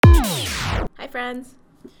friends.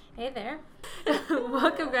 Hey there.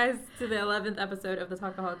 Welcome, guys, to the 11th episode of the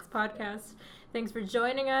Talkaholics podcast. Thanks for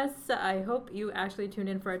joining us. I hope you actually tuned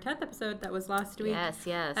in for our 10th episode that was last week.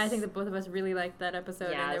 Yes. I think that both of us really liked that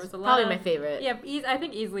episode. Yeah, and there was a lot probably of, my favorite. Yeah, I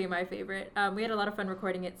think easily my favorite. We had a lot of fun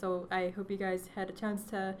recording it, so I hope you guys had a chance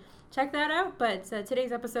to check that out. But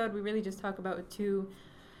today's episode, we really just talk about two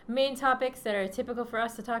main topics that are typical for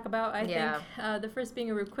us to talk about, I think. The first being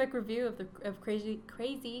a quick review of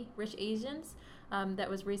Crazy Rich Asians. That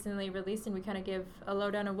was recently released, and we kind of give a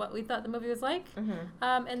lowdown of what we thought the movie was like.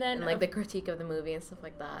 Mm-hmm. And then the critique of the movie and stuff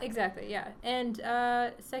like that. Exactly, yeah. And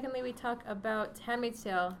secondly, we talk about Handmaid's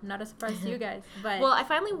Tale. Not a surprise to you guys, but... Well, I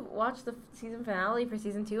finally watched the season finale for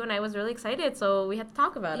season 2, and I was really excited, so we had to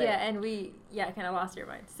talk about it. Yeah, and we, kind of lost your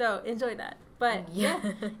mind. So enjoy that. But,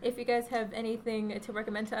 if you guys have anything to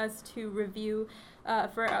recommend to us to review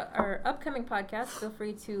for our upcoming podcast, feel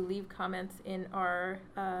free to leave comments in our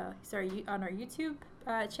on our YouTube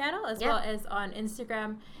channel, as well as on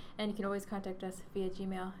Instagram, and you can always contact us via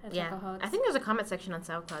Gmail at Talkaholics. I think there's a comment section on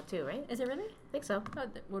SoundCloud too, right? Is it really? I think so. Oh,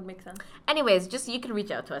 that would make sense. Anyways, just you can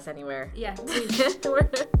reach out to us anywhere. Yeah. All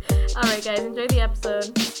right, guys, enjoy the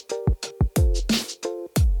episode.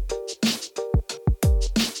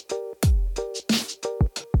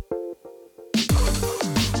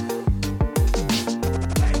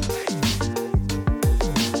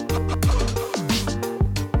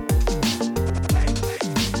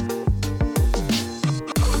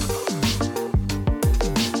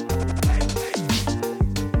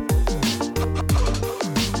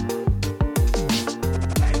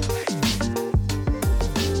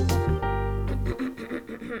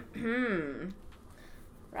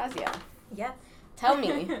 Razia. Yes. Tell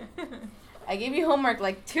me. I gave you homework 2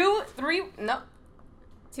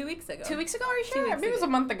 weeks ago. 2 weeks ago, are you sure? 2 weeks Maybe it was ago. a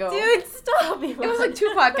month ago. Dude, stop. It was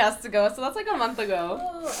 2 podcasts ago, so that's a month ago.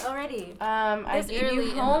 Oh, already. I gave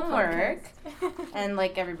you homework, and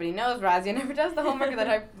everybody knows, Razia never does the homework that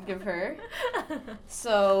I give her.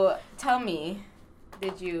 So, tell me,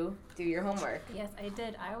 did you do your homework? Yes, I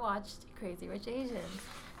did. I watched Crazy Rich Asians.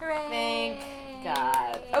 Hooray! Thank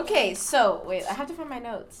God. Okay, so, wait, I have to find my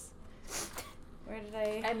notes. Where did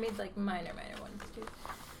I made minor ones too.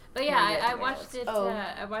 But yeah, I watched it. Oh.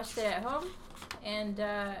 I watched it at home, and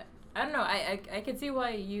I don't know. I can see why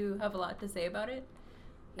you have a lot to say about it.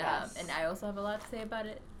 Yes. And I also have a lot to say about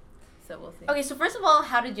it. So we'll see. Okay, so first of all,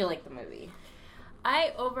 how did you like the movie?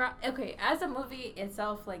 As a movie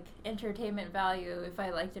itself, entertainment value, if I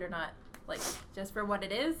liked it or not, just for what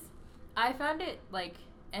it is, I found it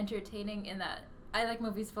entertaining in that I like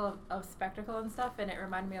movies full of spectacle and stuff, and it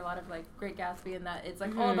reminded me a lot of Great Gatsby in that it's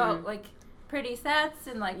all about pretty sets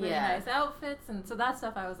and really nice outfits, and so that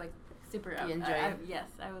stuff I was super you enjoyed it? Yes,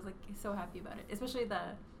 I was so happy about it, especially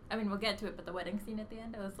we'll get to it, but the wedding scene at the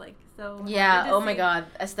end, I was so happy to see. My God,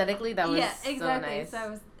 aesthetically that was exactly. so nice.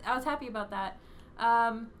 So I was happy about that,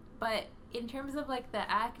 but in terms of the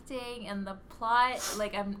acting and the plot,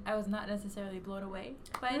 I was not necessarily blown away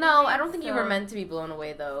by it. No, I don't think you were meant to be blown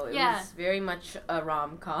away though. It was very much a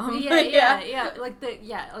rom-com.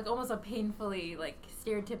 Yeah. Almost a painfully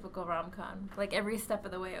stereotypical rom-com. Every step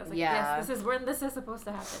of the way, I was yes, this is supposed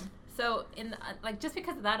to happen. So in just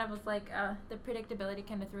because of that, I was the predictability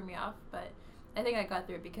kind of threw me off, but I think I got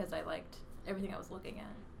through it because I liked everything I was looking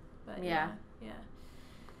at. But yeah.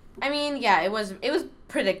 I mean, it was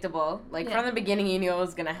predictable. From the beginning, you knew it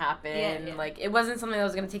was gonna happen. Yeah. It wasn't something that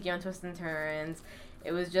was gonna take you on twists and turns.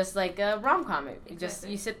 It was just a rom-com.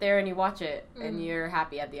 You sit there and you watch it, and you're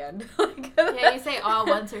happy at the end. You say all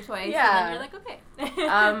once or twice, and then you're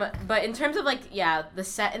okay. But in terms of the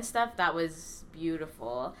set and stuff, that was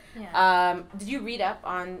beautiful. Yeah. Did you read up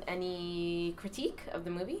on any critique of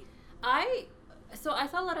the movie? I saw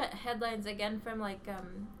a lot of headlines again from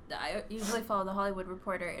I usually follow the Hollywood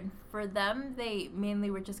Reporter, and for them they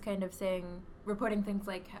mainly were just kind of reporting things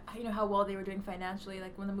how well they were doing financially,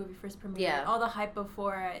 when the movie first premiered, all the hype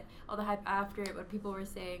before it, all the hype after it, what people were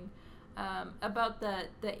saying about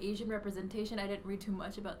the Asian representation. I didn't read too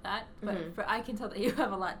much about that, but I can tell that you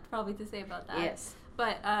have a lot probably to say about that. Yes.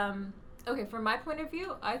 But from my point of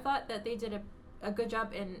view, I thought that they did a good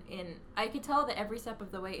job in I could tell that every step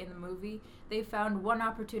of the way in the movie they found one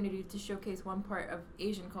opportunity to showcase one part of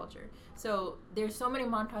Asian culture. So there's so many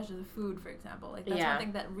montages of food, for example. That's one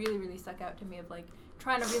thing that really, really stuck out to me, of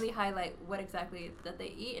trying to really highlight what exactly that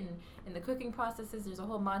they eat, and in the cooking processes there's a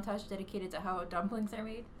whole montage dedicated to how dumplings are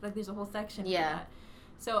made. There's a whole section for that.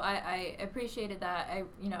 So I appreciated that.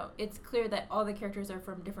 It's clear that all the characters are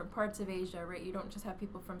from different parts of Asia, right? You don't just have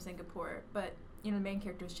people from Singapore, but the main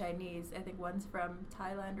character is Chinese. I think one's from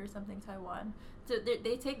Thailand or something, Taiwan. So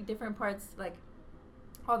they take different parts,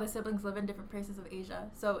 all the siblings live in different places of Asia,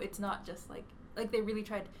 so it's not just like they really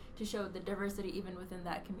tried to show the diversity even within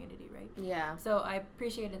that community, right? Yeah. So I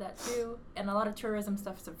appreciated that too, and a lot of tourism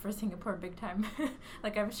stuff for Singapore, big time.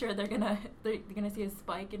 Like I'm sure they're gonna see a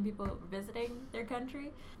spike in people visiting their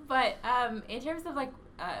country. But in terms of like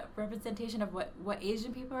representation of what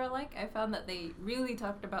Asian people are like, I found that they really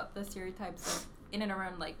talked about the stereotypes of in and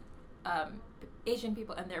around like Asian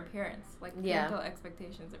people and their appearance, like parental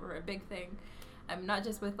expectations that were a big thing. Not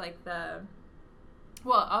just with like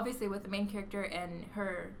obviously with the main character and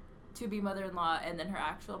her to-be mother-in-law and then her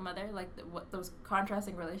actual mother, like what those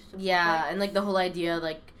contrasting relationships. Yeah, and like the whole idea,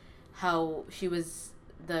 like how she was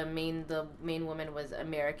the main woman was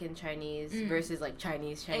American Chinese versus like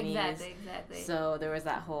Chinese. Exactly. So there was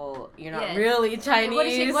that whole you're not really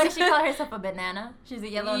Chinese. What does she call herself? A banana? She's a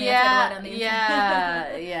yellow on the outside, white on the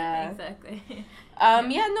inside. Yeah. Exactly.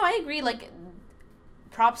 Yeah, no, I agree. Like,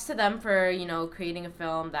 props to them for creating a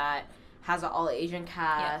film that has an all Asian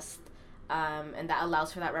cast, and that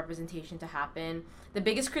allows for that representation to happen. The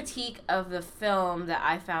biggest critique of the film that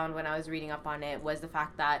I found when I was reading up on it was the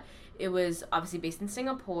fact that it was obviously based in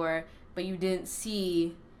Singapore, but you didn't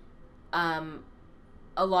see a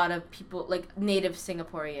lot of people, like native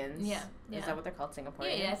Singaporeans. Yeah. Is that what they're called,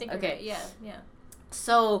 Singaporeans? Yeah, I think. Okay. Right. Yeah.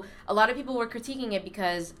 So a lot of people were critiquing it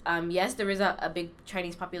because, yes, there is a big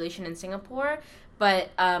Chinese population in Singapore, but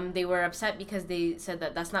they were upset because they said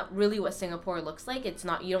that that's not really what Singapore looks like. It's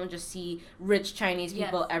not, you don't just see rich Chinese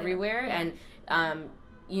people everywhere. Yeah. And,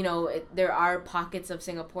 there are pockets of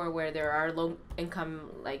Singapore where there are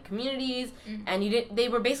low-income, like, communities, and they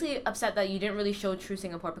were basically upset that you didn't really show true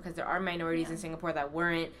Singapore because there are minorities in Singapore that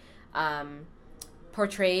weren't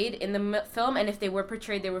portrayed in the film, and if they were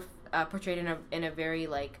portrayed, they were portrayed in a very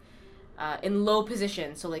like in low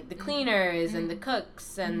position, so like the cleaners and the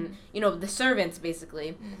cooks and the servants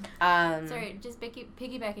basically. Sorry, just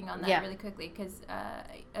piggybacking on that really quickly, because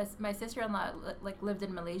my sister-in-law lived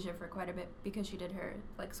in Malaysia for quite a bit because she did her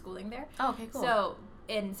like schooling there. Oh, okay, cool. So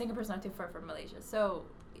and Singapore's not too far from Malaysia, so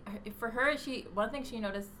for her, one thing she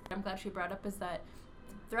noticed, I'm glad she brought up, is that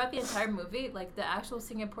throughout the entire movie, like, the actual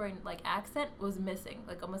Singaporean, like, accent was missing,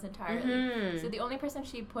 like, almost entirely. So the only person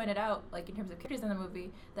she pointed out, like, in terms of characters in the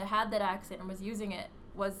movie that had that accent and was using it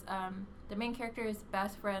was the main character's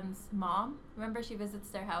best friend's mom. Remember, she visits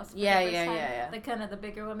their house for the first time? Like, kind of the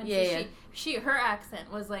bigger woman. Her accent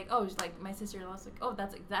was like, my sister-in-law's like, oh,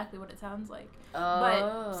 that's exactly what it sounds like.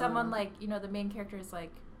 But someone, like, the main character's,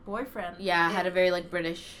 like, boyfriend had a very like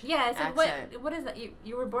British accent. What is that?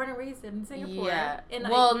 You were born and raised in Singapore.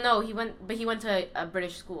 No, he went to a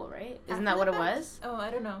British school, right? Isn't that what it was? Oh, I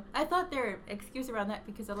don't know. I thought their excuse around that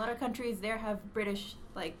because a lot of countries there have British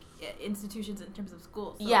like institutions in terms of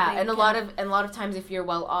schools. So and a lot of times if you're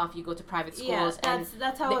well off, you go to private schools, and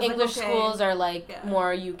that's how the English schools are like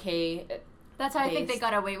more UK. That's how I think they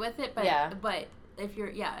got away with it, but if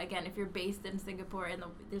you're based in Singapore and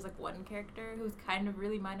there's like one character who's kind of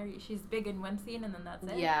really minor, she's big in one scene and then that's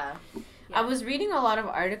it. I was reading a lot of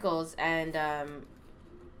articles and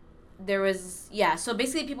there was so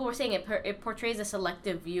basically people were saying it portrays a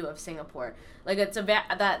selective view of Singapore. Like it's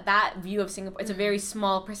that view of Singapore, it's a very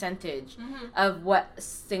small percentage of what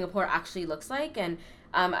Singapore actually looks like. And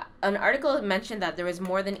an article mentioned that there was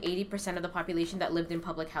more than 80% of the population that lived in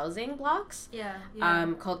public housing blocks.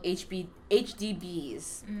 Called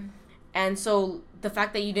HDBs. And so the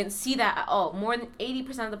fact that you didn't see that at all, more than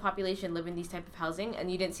 80% of the population live in these type of housing,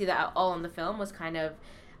 and you didn't see that at all in the film was kind of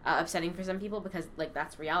upsetting for some people because like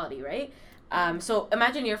that's reality, right? So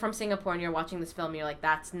imagine you're from Singapore and you're watching this film and you're like,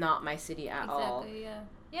 that's not my city at all. Exactly,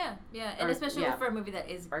 yeah. And especially for a movie that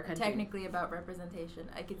is technically about representation,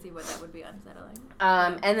 I could see why that would be unsettling.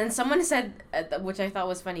 And then someone said, which I thought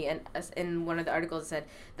was funny, and in one of the articles said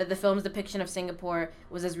that the film's depiction of Singapore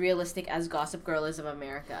was as realistic as Gossip Girl is of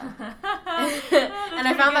America. And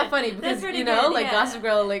I found that funny because, Gossip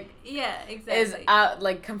Girl, is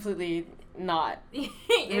completely not real.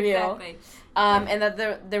 Exactly. And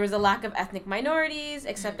that there was a lack of ethnic minorities,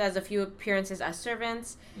 except as a few appearances as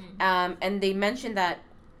servants. And they mentioned that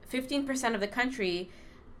 15% of the country,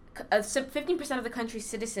 15% of the country's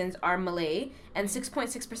citizens are Malay, and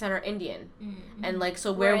 6.6% are Indian. And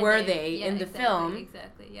where were they in the film?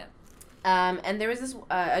 Exactly. Yeah. And there was this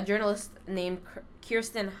a journalist named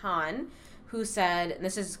Kirsten Han, who said, and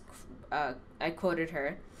this is, I quoted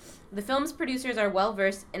her. The film's producers are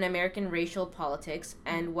well-versed in American racial politics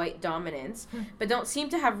and white dominance, but don't seem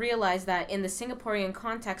to have realized that in the Singaporean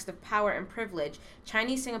context of power and privilege,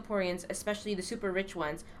 Chinese Singaporeans, especially the super rich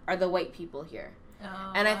ones, are the white people here.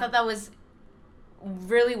 And I thought that was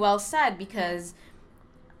really well said because,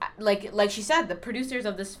 like she said, the producers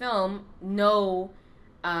of this film know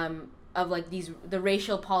of like the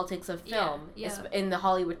racial politics of film in the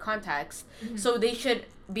Hollywood context. Mm-hmm. So they should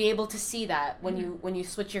be able to see that when you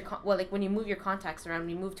switch your when you move your context around, when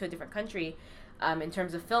you move to a different country, in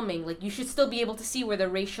terms of filming, like you should still be able to see where the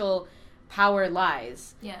racial power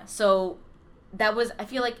lies. Yeah. So that was, I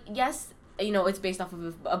feel like, yes, it's based off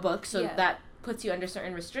of a book, so that puts you under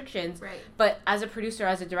certain restrictions. Right. But as a producer,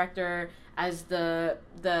 as a director, as the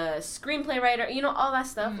screenplay writer, all that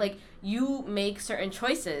stuff, like you make certain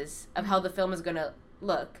choices of how the film is gonna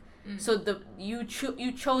look. So you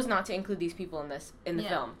chose not to include these people in the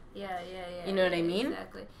film. Yeah. You know what I mean?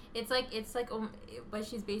 Exactly. It's like what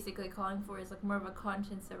she's basically calling for is like more of a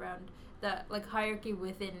conscience around the like hierarchy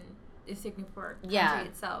within the Singapore country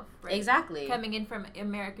itself, right? Exactly. Coming in from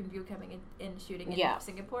American view, coming in shooting in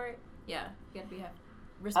Singapore, you gotta have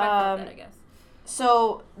respect for that, I guess.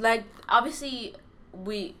 So like obviously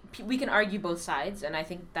we can argue both sides, and I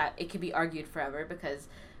think that it could be argued forever because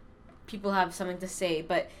people have something to say,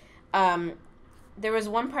 but there was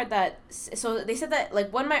one part so they said that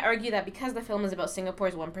like one might argue that because the film is about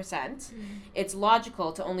Singapore's 1%, it's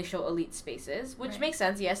logical to only show elite spaces, which makes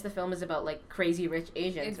sense. Yes, the film is about like crazy rich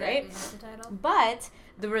Asians, right? That's the title. But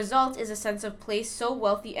the result is a sense of place so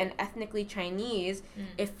wealthy and ethnically Chinese,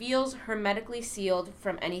 it feels hermetically sealed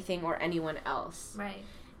from anything or anyone else. Right.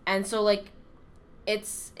 And so like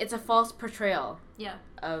it's a false portrayal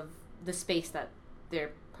of the space that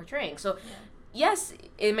they're portraying. So yes,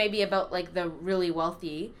 it may be about like the really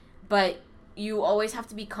wealthy, but you always have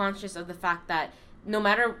to be conscious of the fact that no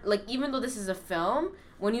matter, like, even though this is a film,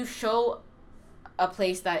 when you show a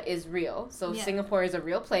place that is real, so Singapore is a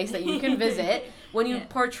real place that you can visit, when you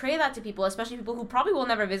portray that to people, especially people who probably will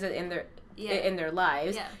never visit in their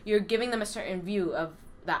lives, you're giving them a certain view of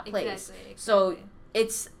that place. Exactly. So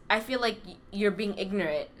I feel like you're being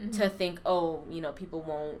ignorant to think, people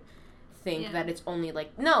won't think that it's only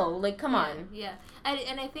like, no, like, come on.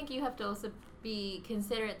 And I think you have to also be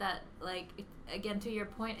considerate that, like, again, to your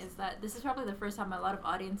point, is that this is probably the first time a lot of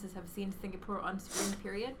audiences have seen Singapore on screen,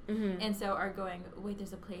 period, and so are going, wait,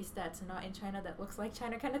 there's a place that's not in China that looks like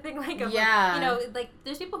China, kind of thing, like, like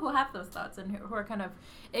there's people who have those thoughts and who are kind of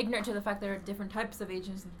ignorant to the fact that there are different types of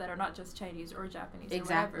Asians that are not just Chinese or Japanese or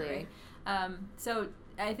whatever, right? So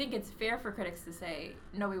I think it's fair for critics to say,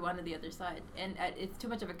 no, we wanted the other side. And it's too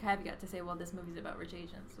much of a caveat to say, well, this movie's about rich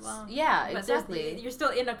Asians. Well, yeah, exactly. You're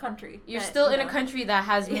still in a country. You're still in a country that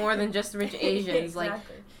has more than just rich Asians. Exactly.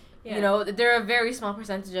 Like, they're a very small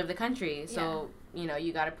percentage of the country. So,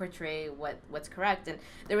 you got to portray what's correct. And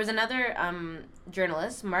there was another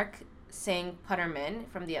journalist, Mark Sang Putterman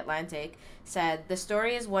from The Atlantic, said, the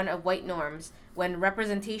story is one of white norms when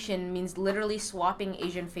representation means literally swapping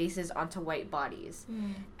Asian faces onto white bodies.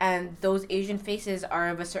 And those Asian faces are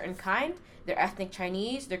of a certain kind. They're ethnic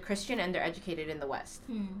Chinese, they're Christian, and they're educated in the West.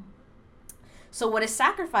 So what is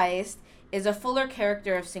sacrificed is a fuller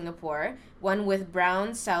character of Singapore, one with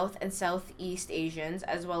brown South and Southeast Asians,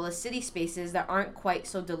 as well as city spaces that aren't quite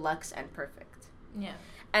so deluxe and perfect.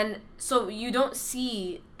 And so you don't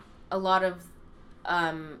see a lot of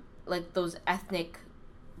like those ethnic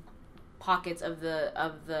pockets of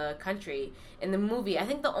the country in the movie. I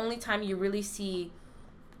think the only time you really see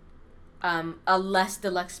a less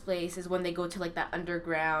deluxe place is when they go to like that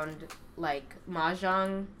underground like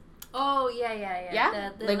mahjong. Oh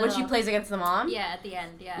yeah. The like when she plays against the mom. Yeah, at the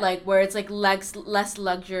end. Yeah. Like where it's like less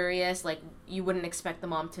luxurious. Like you wouldn't expect the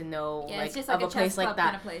mom to know like, it's just like of a place like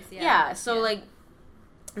that. Kind of place, So like.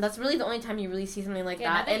 That's really the only time you really see something like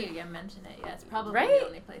that. Now that you mention it, it's probably the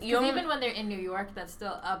only place. Because even when they're in New York, that's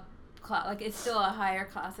still a class. Like it's still a higher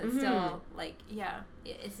class. It's still like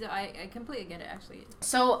I completely get it actually.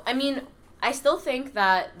 So I mean, I still think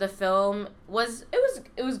that the film was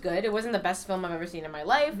good. It wasn't the best film I've ever seen in my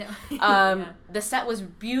life. No. The set was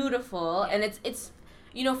beautiful, and it's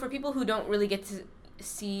for people who don't really get to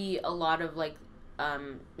see a lot of like.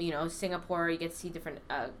 Singapore, you get to see different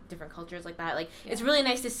cultures like that. Like it's really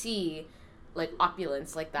nice to see like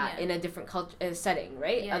opulence like that in a different culture setting,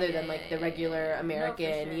 right? Other than like the regular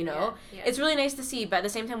American, No, It's really nice to see, but at the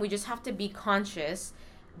same time, we just have to be conscious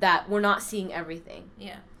that we're not seeing everything.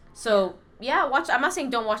 So watch. I'm not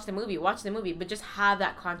saying don't watch the movie. Watch the movie, but just have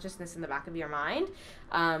that consciousness in the back of your mind,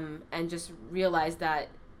 and just realize that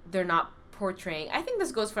they're not portraying. I think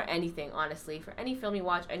this goes for anything, honestly. For any film you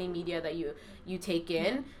watch, any media that you take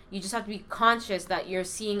in, you just have to be conscious that you're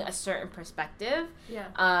seeing a certain perspective.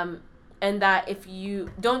 And that if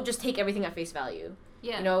you don't just take everything at face value.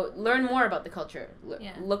 Learn more about the culture.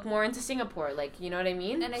 Look more into Singapore. Like, you know what I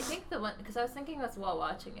mean? And I think because I was thinking this while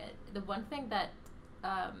watching it, the one thing that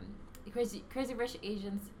Crazy Rich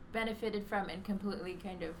Asians benefited from and completely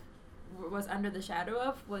kind of was under the shadow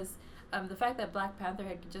of was the fact that Black Panther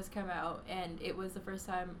had just come out, and it was the first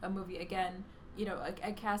time a movie, again, you know,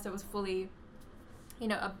 a cast that was fully, you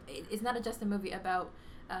know, it's not just a movie about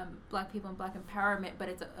Black people and Black empowerment, but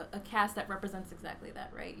it's a cast that represents exactly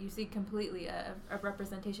that, right? You see completely a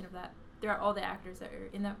representation of that throughout all the actors that are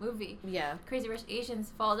in that movie. Yeah. Crazy Rich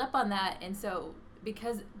Asians followed up on that, and so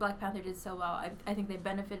because Black Panther did so well, I think they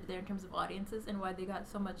benefited there in terms of audiences and why they got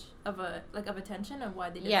so much of attention and why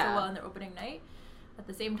they did so well in their opening night. At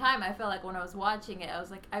the same time, I felt like when I was watching it, I was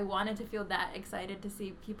like, I wanted to feel that excited to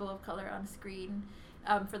see people of color on screen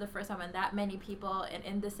for the first time, and that many people, and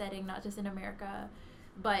in the setting, not just in America.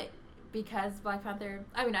 But because Black Panther,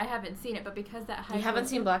 I mean, I haven't seen it, but because that hype. You haven't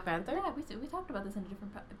seen Black Panther? Yeah, we talked about this in a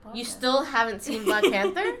different podcast. You still haven't seen Black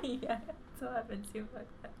Panther? Yeah, I still haven't seen Black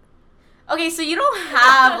Panther. Okay, so you don't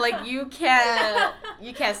have, like, you can't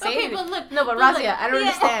say okay, it. but look. No, but Razia, Razia, I don't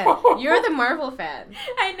understand. You're the Marvel fan.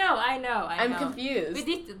 I know. I'm confused.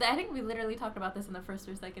 I think we literally talked about this in the first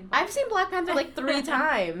or second podcast. I've seen Black Panther, like, 3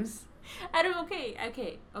 times. Okay.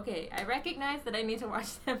 I recognize that I need to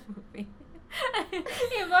watch that movie.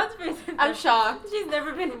 I'm shocked. She's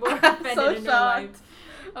never been more offended so in her life.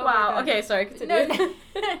 Oh wow. Okay, sorry, continue. No,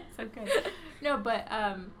 it's okay. No, but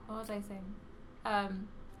what was I saying?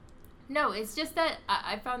 No, it's just that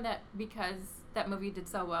I found that because that movie did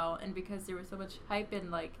so well, and because there was so much hype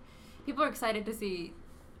and like people are excited to see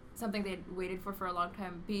something they'd waited for a long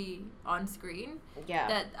time be on screen. Yeah.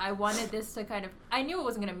 That I wanted this to kind of. I knew it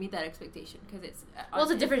wasn't going to meet that expectation because it's. Well,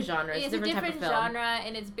 it's a different genre. It's a different type of film. genre,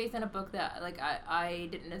 and it's based on a book that like I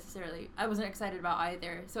didn't necessarily. I wasn't excited about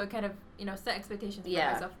either, so it kind of set expectations for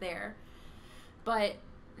myself there. But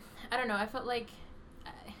I don't know. I felt like.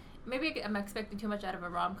 Maybe I'm expecting too much out of a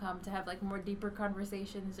rom-com to have like more deeper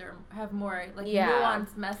conversations or have more like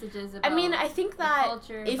nuanced messages about I think that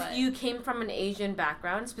culture, if you came from an Asian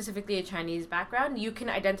background, specifically a Chinese background, you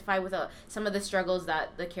can identify with some of the struggles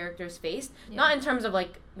that the characters faced. Not in terms of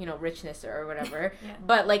like, richness or whatever,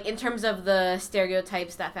 but like in terms of the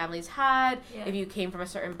stereotypes that families had, if you came from a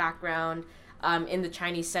certain background in the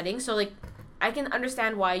Chinese setting. So like I can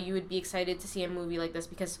understand why you would be excited to see a movie like this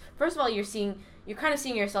because first of all, you're kind of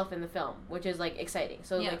seeing yourself in the film, which is like exciting.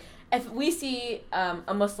 So like if we see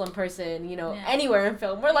a Muslim person, anywhere in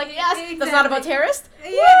film, we're like, yes, exactly. That's not about terrorists. Yeah,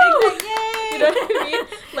 exactly. You know what I mean?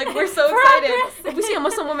 Like we're so excited. If we see a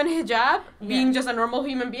Muslim woman in hijab being just a normal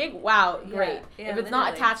human being, wow, great. If it's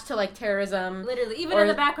not attached to like terrorism, literally, even in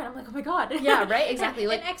the background, I'm like, oh my god. Yeah, right, exactly.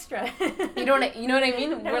 Like an extra. you know what I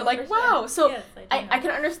mean? No, we're like, wow. Sure. So yes, I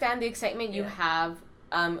can understand the excitement you have.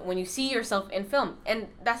 When you see yourself in film, and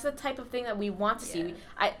that's the type of thing that we want to see.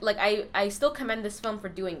 I still commend this film for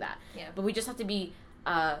doing that. Yeah. But we just have to be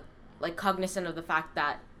like cognizant of the fact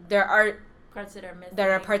that there are parts that are missing.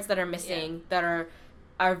 There are parts that are missing that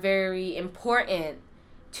are very important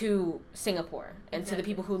to Singapore and to the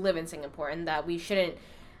people who live in Singapore, and that we shouldn't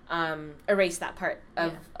erase that part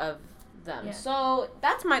of them. Yeah. So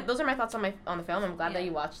those are my thoughts on the film. I'm glad that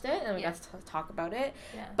you watched it and we got to talk about it.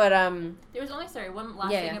 Yeah. But there was only one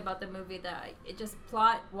last thing about the movie that it just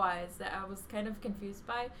plot wise that I was kind of confused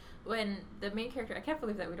by when the main character. I can't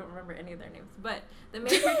believe that we don't remember any of their names, but the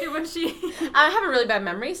main character when she. I have a really bad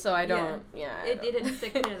memory, so I don't. It didn't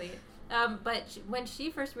stick clearly. But when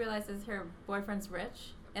she first realizes her boyfriend's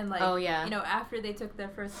rich and like after they took their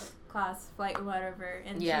first class flight or whatever,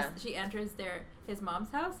 and she enters his mom's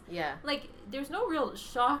house. Yeah. Like, there's no real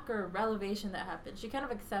shock or revelation that happens. She kind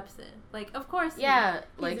of accepts it. Like, of course. Yeah.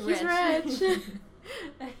 He's rich.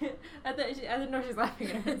 I didn't know she was laughing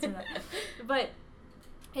at her. But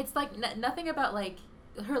it's like nothing about like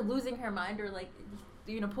her losing her mind or like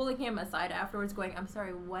pulling him aside afterwards, going, "I'm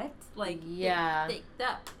sorry, what?" Like,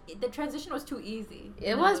 the transition was too easy.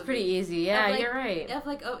 It was pretty easy. Yeah, you're right. Of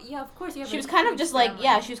like, oh yeah, of course you have. She was kind of just like,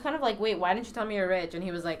 she was kind of like, "Wait, why didn't you tell me you're rich?" And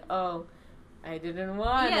he was like, "Oh, I didn't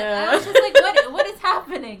want to." Yeah, I was just like, what is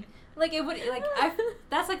happening? Like it would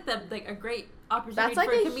that's like a great opportunity. That's like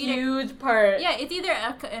for a comedic, huge part. Yeah, it's either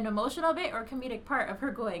an emotional bit or a comedic part of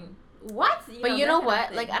her going, "What?" But you know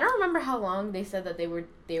what? Like I don't remember how long they said that they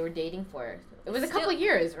were dating for. It was a couple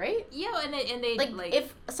years, right? Yeah, and they like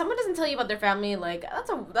if someone doesn't tell you about their family, like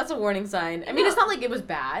that's a warning sign. I mean, it's not like it was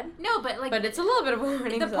bad. No, but it's a little bit of a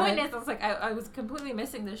warning sign. The point is, I was like, I was completely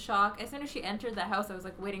missing the shock. As soon as she entered the house, I was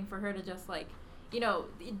like waiting for her to just like,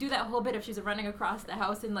 do that whole bit of she's running across the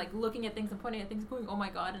house and like looking at things and pointing at things, going, "Oh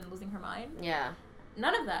my god," and losing her mind. Yeah.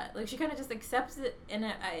 None of that. Like she kind of just accepts it, and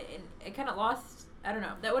it kind of lost. I don't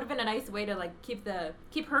know. That would have been a nice way to like keep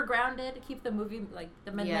her grounded, keep the movie like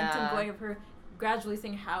the momentum going of her gradually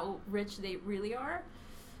seeing how rich they really are.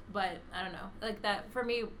 But I don't know. Like that for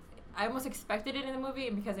me, I almost expected it in the movie,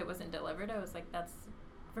 and because it wasn't delivered, I was like, that's,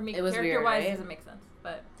 for me, It was character weird, wise, right? doesn't make sense.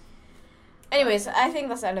 But anyways, I think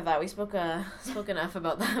that's the end of that. We spoke enough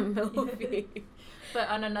about that movie. But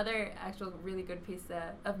on another actual really good piece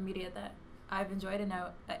of media that I've enjoyed and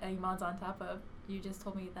now Iman's on top of, you just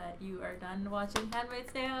told me that you are done watching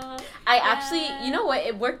Handmaid's Tale. I actually, you know what?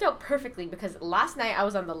 It worked out perfectly because last night I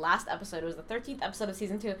was on the last episode. It was the 13th episode of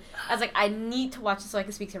season 2. I was like, I need to watch this so I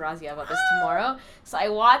can speak to Razia about this tomorrow. So I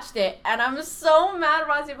watched it, and I'm so mad,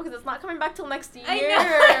 Razia, because it's not coming back till next year.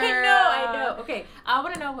 I know. Okay, I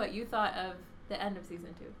want to know what you thought of the end of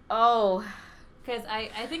season 2. Oh. Because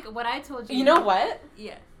I think what I told you... You know what?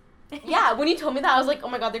 Yeah. Yeah, when you told me that, I was like, oh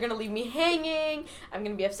my god, they're going to leave me hanging. I'm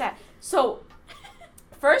going to be upset. So...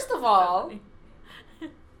 First of all,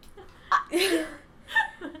 you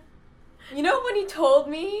know when he told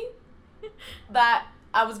me that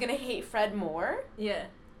I was gonna hate Fred more? Yeah.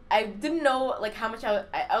 I didn't know like how much I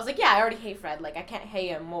was like, yeah, I already hate Fred. Like I can't hate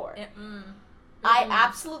him more. Yeah, I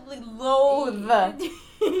absolutely loathe.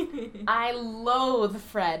 I loathe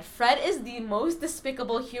Fred. Fred is the most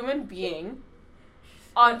despicable human being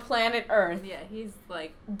on planet Earth. Yeah, he's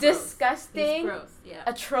like disgusting. Gross. He's gross. Yeah.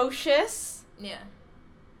 Atrocious. Yeah.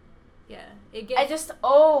 Yeah,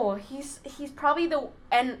 he's probably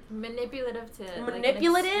manipulative to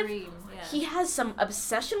manipulative. Like, extreme, yeah. He has some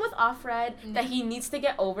obsession with Offred that he needs to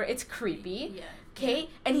get over. It's creepy. Yeah. Okay,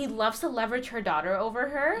 and he loves to leverage her daughter over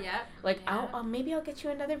her. Yeah. Like, maybe I'll get you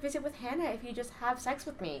another visit with Hannah if you just have sex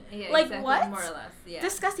with me. Yeah, like exactly, what? More or less. Yeah.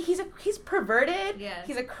 Disgusting. He's perverted. Yeah.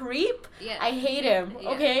 He's a creep. Yeah. I hate him. Yeah.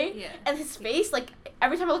 Okay. Yeah. And his face, like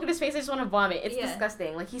every time I look at his face, I just want to vomit. It's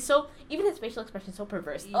disgusting. Like he's so even his facial expression is so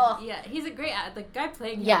perverse. Yeah, he's a great the guy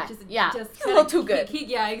playing him. Yeah. Just he's a little too good.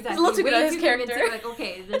 Yeah, exactly. He's a little too good at his character. Like,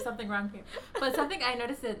 okay, there's something wrong here. But something I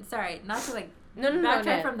noticed not to like No,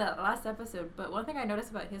 backtrack from the last episode, but one thing I noticed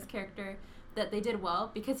about his character that they did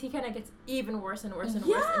well, because he kind of gets even worse and worse and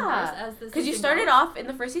worse and worse as the because you started off in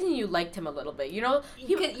the first season, you liked him a little bit, you know,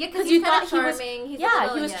 because you thought charming. He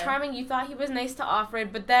was charming. You thought he was nice to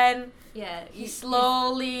Offred, but then he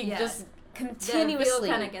slowly just continuously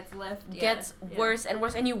kind of gets left, gets worse and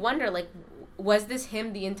worse, and you wonder like, was this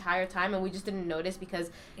him the entire time, and we just didn't notice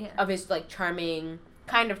because of his like charming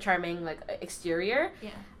like exterior.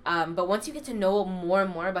 Yeah. But once you get to know more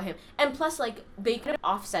and more about him, and plus like they could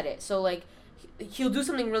offset it, so like he'll do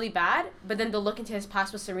something really bad, but then they'll look into his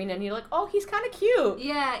past with Serena, and you're like, oh, he's kind of cute.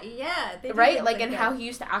 Yeah. Right, like and how he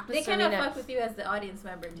used to act with Serena. They kind of fuck with you as the audience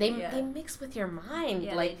member. Too, they mix with your mind.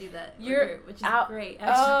 Yeah, like they do that. Which is great.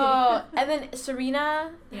 Actually. Oh, and then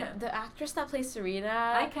Serena, the actress that plays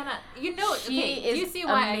Serena, I cannot. You know, she is you see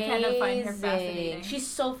why amazing. I kind of find her fascinating. She's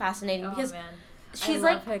so fascinating because man. she's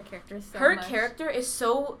I like love her character so her much. character is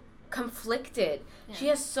so conflicted. Yeah. She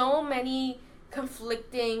has so many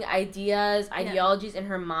conflicting ideologies in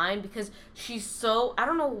her mind because she's so, I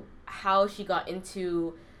don't know how she got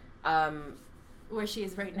into where she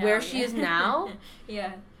is right now. Where she is now.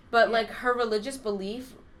 Yeah. But like her religious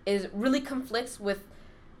belief is really conflicts with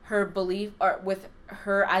her belief or with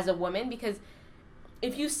her as a woman, because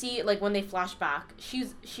if you see like when they flash back,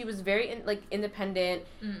 she was very independent.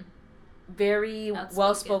 Very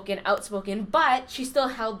outspoken, but she still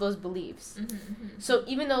held those beliefs. So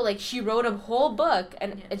even though like she wrote a whole book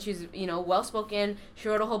and she's well spoken, she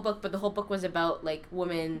wrote a whole book, but the whole book was about like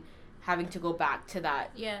women having to go back to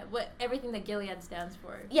that. Yeah, everything that Gilead stands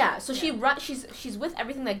for. Yeah, so she's with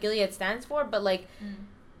everything that Gilead stands for, but like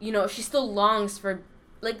she still longs for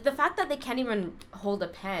like the fact that they can't even hold a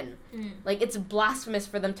pen. Like it's blasphemous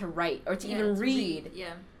for them to write or to even read.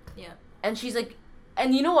 Yeah. And she's like.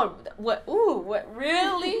 And you know what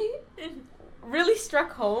really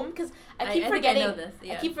struck home? Because I keep forgetting.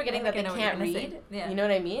 I keep forgetting that they can't read. Yeah. You know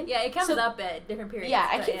what I mean? Yeah, it comes up at different periods. Yeah,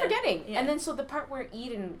 I keep forgetting. Yeah. And then so the part where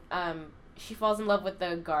Eden, she falls in love with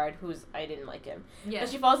the guard, I didn't like him. Yeah. But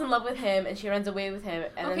she falls in love with him, and she runs away with him.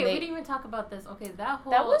 And we didn't even talk about this. Okay, that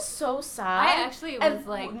was so sad. I actually was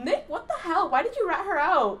like, Nick, what the hell? Why did you rat her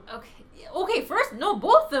out? Okay, first, no,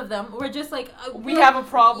 both of them were just like... we have a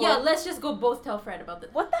problem. Yeah, let's just go both tell Fred about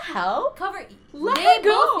this. What the hell? Let her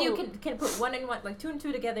go. You can put one and one, like two and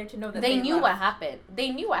two together to know that they knew what happened.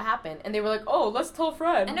 And they were like, oh, let's tell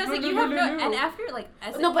Fred. And I was like, you have no... And after, like...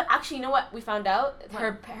 No, but actually, you know what? We found out?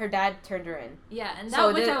 Her dad turned her in. Yeah, and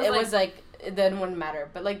it was like... It didn't wouldn't matter,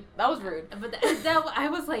 but like that was rude. But that I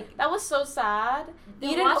was like, that was so sad.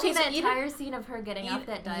 Watching the entire scene of her getting off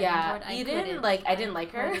that diving board, I didn't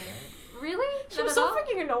like her. Really? She was so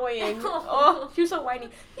freaking annoying. Oh, she was so whiny.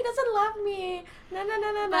 He doesn't love me. No.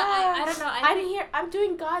 But I don't know. I'm here. I'm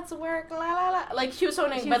doing God's work. La la la. Like she was so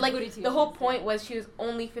annoying. But like the whole point was she was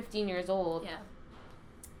only 15 years old. Yeah.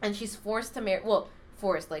 and she's forced to marry. Well,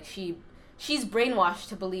 forced, like she's brainwashed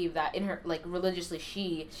to believe that in her, like, religiously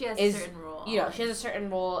she has is, a certain role. you know, she has a certain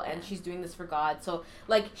role, and she's doing this for God. So,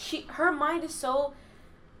 like, her mind is so,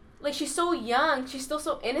 like, she's so young, she's still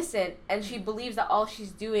so innocent, and she believes that all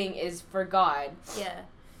she's doing is for God. Yeah.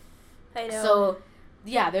 I know. So,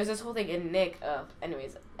 yeah, there's this whole thing in Nick.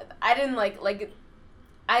 Anyways, I didn't like,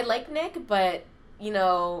 I like Nick, but, you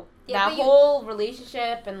know, that whole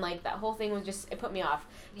relationship and, like, that whole thing was just, it put me off.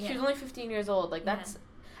 Yeah. She was only 15 years old. Like, that's...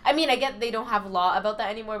 I mean, I get they don't have law about that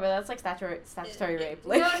anymore, but that's, like, statutory rape.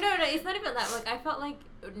 Like, no, it's not even that. Like, I felt like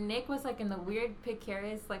Nick was, like, in the weird,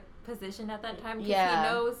 precarious, like, position at that time. Because he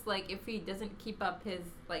knows, like, if he doesn't keep up his,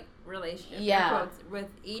 like, relationship quotes, with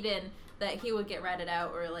Eden, that he would get ratted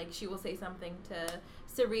out, or, like, she will say something to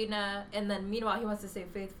Serena, and then meanwhile he wants to stay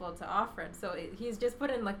faithful to Offred. So he's just put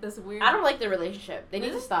in, like, this weird... I don't like the relationship. They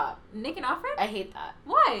need to stop. Nick and Offred? I hate that.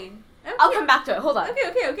 Why? I'll come back to it. Hold on.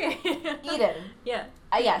 Okay. Eden. Yeah.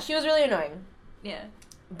 Yeah, she was really annoying. Yeah.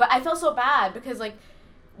 But I felt so bad because, like,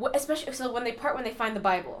 especially so when they find the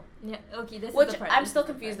Bible. Yeah. Okay. This which is the part. I'm still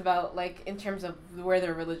confused about, like, in terms of where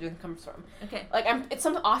their religion comes from. Okay. Like, it's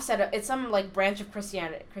some offset. It's some, like, branch of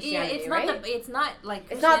Christianity. Yeah, it's not right? It's not like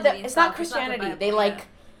it's not Christianity. It's not they like.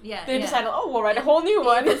 Yeah. They decided, we'll write a whole new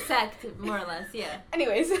one. It's a sect, more or less. Yeah.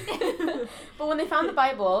 Anyways, but when they found the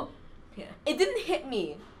Bible, it didn't hit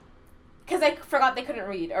me. Because I forgot they couldn't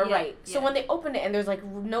read or write. So when they opened it and there's, like,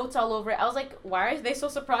 notes all over it, I was like, why are they so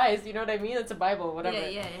surprised? You know what I mean? It's a Bible, whatever.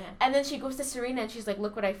 Yeah. And then she goes to Serena and she's like,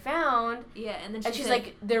 look what I found. Yeah, and then she's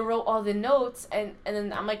like, they wrote all the notes. And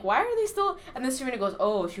then I'm like, why are they still... And then Serena goes,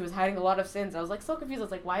 oh, she was hiding a lot of sins. I was, like, so confused. I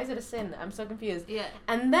was like, why is it a sin? I'm so confused. Yeah.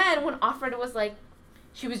 And then when Offred was like,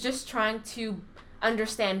 she was just trying to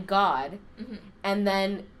understand God. Mm-hmm. And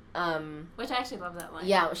then... which I actually love that line.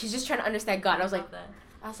 Yeah, she's just trying to understand God. I was like...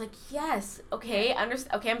 yes, okay,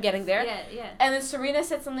 okay, I'm getting there. Yeah. And then Serena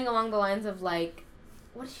said something along the lines of, like,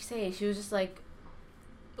 what did she say? She was just like...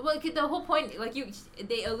 Well, the whole point, like,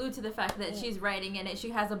 they allude to the fact that she's writing in it.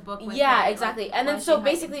 She has a book with her, exactly. Like, and then, so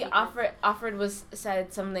basically, Offred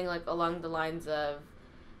said something, like, along the lines of,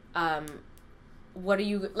 what are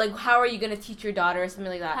you, like, how are you going to teach your daughter, or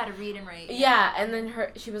something like that. How to read and write. Yeah, and then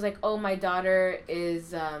she was like, oh, my daughter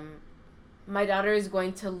is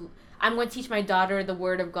going to... I'm going to teach my daughter the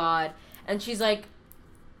word of God. And she's like,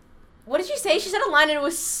 what did she say? She said a line and it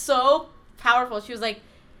was so powerful. She was like,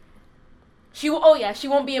 she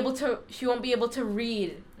won't be able to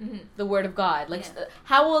read the word of God. Like,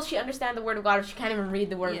 how will she understand the word of God if she can't even read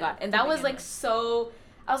the word of God? And that was, like, so,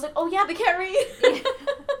 I was like, oh yeah, they can't read.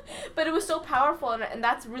 But it was so powerful, and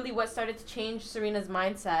that's really what started to change Serena's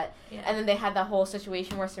mindset. Yeah. And then they had that whole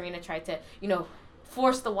situation where Serena tried to, you know,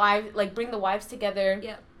 force the wives, like, bring the wives together.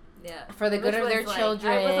 Yeah. Yeah. For the good of their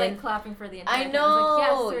children. I was, like, clapping for the entire I know.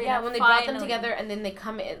 I was like, yes, Serena, when they brought them together and then they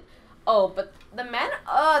come in. Oh, but the men,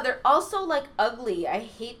 they're also, like, ugly. I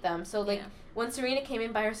hate them. So, like, when Serena came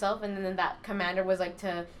in by herself and then that commander was like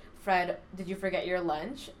to Fred, did you forget your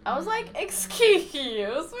lunch? I was like, excuse me?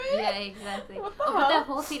 Yeah, exactly. What the hell? But that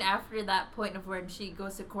whole scene after that point of when she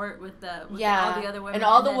goes to court with all the other women. And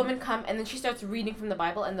all the women come, and then she starts reading from the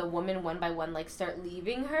Bible, and the women, one by one, like, start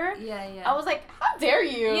leaving her. Yeah. I was like, how dare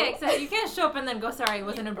you? Yeah, exactly. You can't show up and then go, sorry, I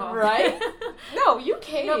wasn't involved. Right? No, you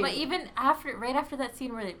can't. No, but even right after that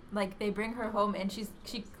scene where, they bring her home, and she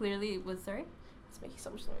clearly was, sorry? It's making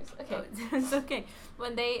so much noise. Okay. Oh, it's okay.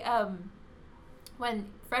 When they, when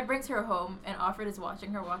Fred brings her home and Offred is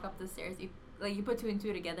watching her walk up the stairs, you put two and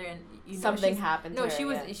two together and you know something happened to her. She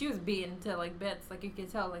was beaten to, like, bits. Like, you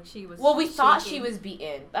could tell, like, she was we thought she was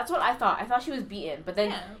beaten. That's what I thought. I thought she was beaten. But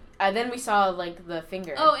then then we saw, like, the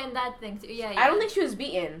finger. Oh, and that thing too. Yeah. I don't think she was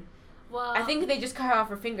beaten. Well, I think they just cut her off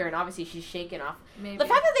her finger, and obviously she's shaken off. Maybe. The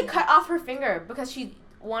fact that they cut off her finger because she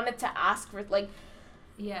wanted to ask for, like...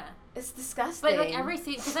 Yeah. It's disgusting. But, like, every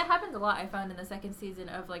season... Because that happens a lot, I found, in the second season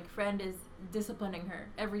of, like, Fred is disciplining her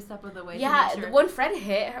every step of the way. Yeah, when Fred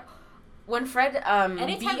hit her... When Fred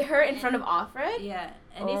beat her in front of Offred. Yeah.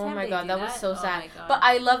 Oh my god, that was so sad. Oh, but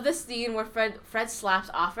I love the scene where Fred slaps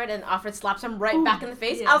Offred and Offred slaps him right back in the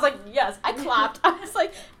face. I was like, yes, I clapped. I was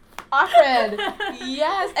like, Offred,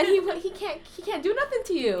 yes. And he can't do nothing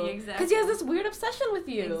to you. Exactly. Because he has this weird obsession with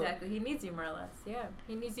you. Exactly. He needs you more or less. Yeah.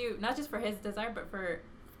 He needs you not just for his desire, but for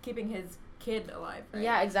keeping his kid alive. Right?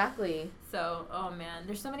 Yeah, exactly. So, oh man,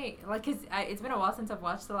 there's so many, like, cause it's been a while since I've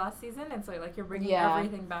watched the last season, and so, like, you're bringing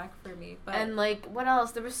everything back for me. But and, like, what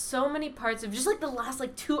else? There were so many parts of just, like, the last,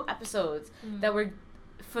 like, 2 episodes that were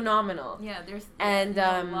phenomenal. Yeah, there's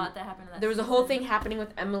a lot that happened in that there was season. a whole thing happening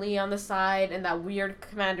with Emily on the side and that weird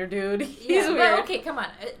commander dude. He's weird. But, okay, come on.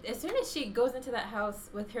 As soon as she goes into that house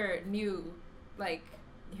with her new, like,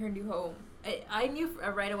 her new home. I knew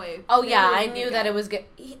right away. Oh yeah, I knew that it was good.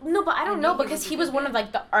 No, but I don't know because he was one of guy.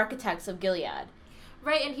 like the architects of Gilead.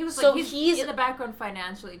 Right, and he was So like he's in the background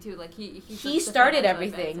financially too. Like he started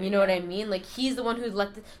everything. You know what I mean? Like he's the one who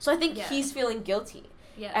elected. So I think he's feeling guilty.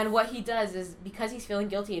 Yeah. And what he does is because he's feeling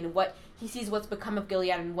guilty and what he sees what's become of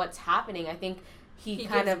Gilead and what's happening. I think he's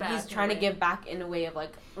trying to give back in a way of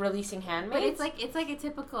like releasing handmaids. But it's like a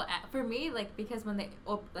typical for me, like, because when they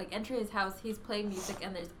enter his house, he's playing music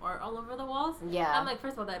and there's art all over the walls. Yeah. I'm like,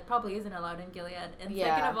 first of all, that probably isn't allowed in Gilead, and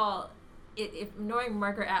Yeah. second of all, if knowing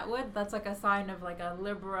Margaret Atwood, that's like a sign of like a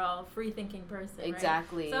liberal, free thinking person.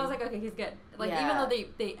 Exactly. Right? So I was like, okay, he's good. Like Yeah. even though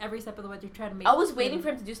they every step of the way they're trying to make. I was waiting for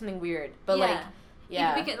him to do something weird, but like.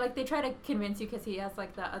 Yeah. Because, like, they try to convince you because he has,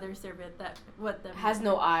 like, the other servant that, has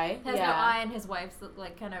no eye. Has no eye, and his wife's,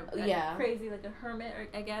 like, kind of crazy, like a hermit,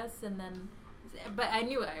 I guess, and then, but I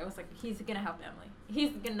knew it. I was like, he's gonna help Emily.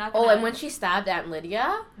 He's not gonna. Oh, and when she stabbed Aunt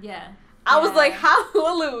Lydia? Yeah. I was like,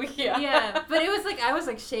 hallelujah. Yeah, but it was like, I was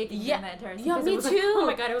like shaking in that entire scene. Yeah, me too. Like, oh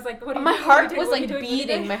my god, it was like, what are you My doing? heart was like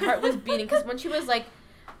beating. My heart was beating because when she was like,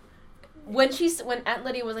 when Aunt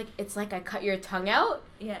Lydia was like, it's like I cut your tongue out.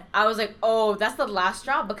 Yeah. I was like, oh, that's the last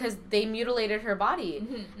straw because they mutilated her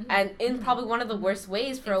body, and in probably one of the worst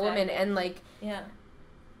ways for a woman. And like, yeah.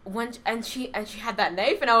 She had that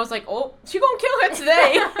knife, and I was like, oh, she gonna kill her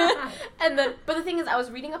today. And then, but the thing is, I was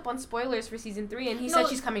reading up on spoilers for season 3, and he said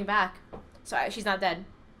she's coming back, so she's not dead.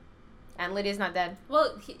 Aunt Lydia's not dead.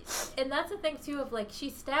 Well, and that's the thing too of like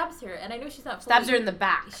she stabs her, and I know she's not stabs her in the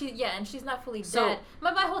back. And she's not fully dead.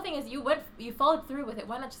 But my whole thing is you followed through with it.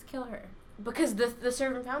 Why not just kill her? Because the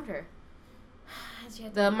servant found her.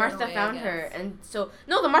 The Martha found her, and so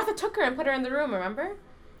no, the Martha took her and put her in the room. Remember?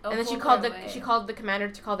 And then she called the commander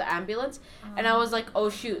to call the ambulance, and I was like, oh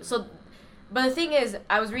shoot. So, but the thing is,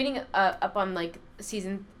 I was reading up on like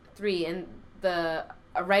season 3, and a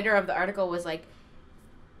writer of the article was like,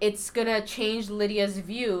 it's gonna change Lydia's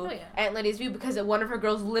view, Aunt Lydia's view, because one of her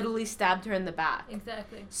girls literally stabbed her in the back.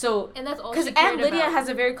 Exactly. So, and that's all because Aunt Lydia has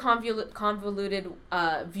a very convoluted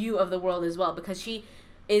view of the world as well, because she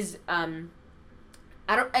is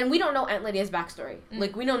we don't know Aunt Lydia's backstory.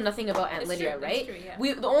 Like, we know nothing about Aunt Lydia, right? True,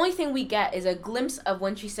 yeah. The only thing we get is a glimpse of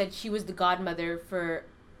when she said she was the godmother for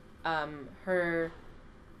her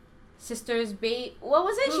sister's baby. What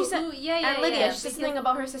was it? She said Aunt Lydia. She said something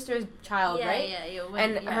about her sister's child, right?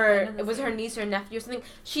 It was her niece or nephew or something.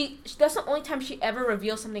 That's the only time she ever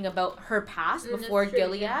reveals something about her past before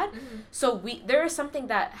Gilead. Yeah. So there is something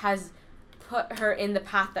that has put her in the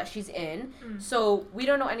path that she's in. So we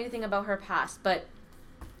don't know anything about her past, but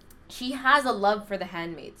she has a love for the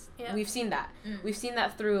handmaids. Yeah. We've seen that. We've seen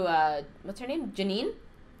that through what's her name? Janine?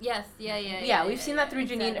 Yes. We've seen that through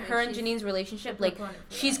Janine. Exactly. Her and Janine's relationship. Like,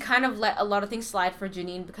 she's kind of let a lot of things slide for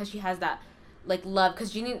Janine because she has that, like, love.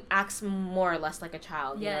 Because Janine acts more or less like a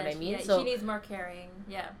child. You know what I mean? Yeah, so she needs more caring.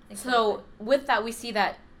 Yeah. Exactly. So with that, we see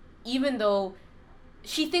that even though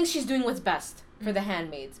she thinks she's doing what's best for the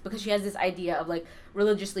handmaids, because she has this idea of, like,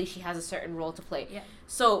 religiously she has a certain role to play. Yeah.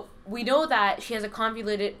 So we know that she has a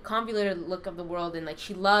convoluted look of the world, and, like,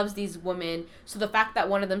 she loves these women. So the fact that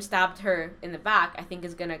one of them stabbed her in the back, I think,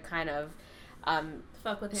 is gonna kind of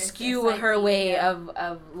fuck with her, skew her way of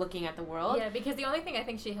looking at the world. Yeah, because the only thing I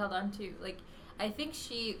think she held on to, like, I think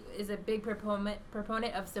she is a big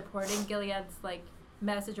proponent of supporting Gilead's, like,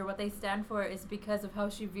 message or what they stand for is because of how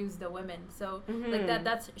she views the women. So like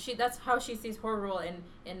that's how she sees her role in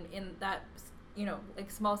that, you know, like,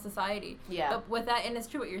 small society. Yeah. But with that, and it's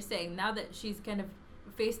true what you're saying, now that she's kind of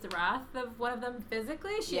faced the wrath of one of them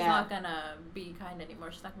physically, she's not gonna be kind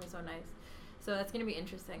anymore. She's not gonna be so nice. So that's gonna be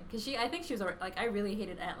interesting because I think she was like, I really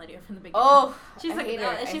hated Aunt Lydia from the beginning. Oh, she's I hate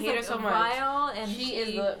her. She's hate her so much. Vile, and she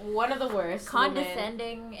is one of the worst.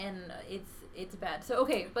 Condescending, and it's bad. So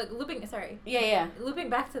okay, but looping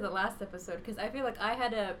back to the last episode, because I feel like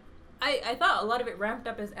I thought a lot of it ramped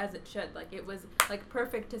up as it should. Like, it was, like,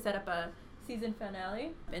 perfect to set up a season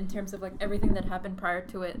finale in terms of, like, everything that happened prior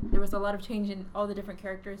to it. There was a lot of change in all the different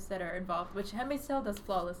characters that are involved, which Handmaid's Tale does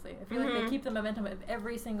flawlessly. I feel like they keep the momentum of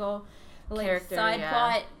every single, like, character, side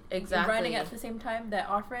plot running at the same time that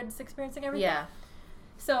Offred's experiencing everything. Yeah.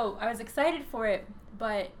 So I was excited for it,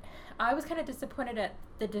 but I was kind of disappointed at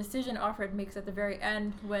the decision Offred makes at the very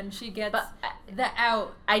end when she gets the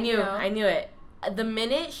out. I knew it. The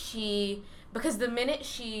minute she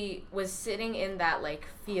was sitting in that, like,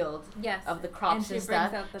 field of the crops and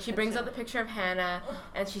stuff, she brings out the picture of Hannah,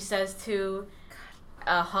 and she says to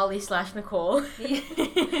Holly/Nicole,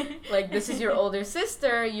 like, this is your older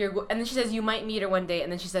sister, and then she says you might meet her one day,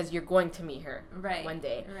 and then she says you're going to meet her one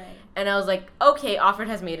day. Right. And I was like, okay, Offred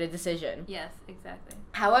has made a decision. Yes, exactly.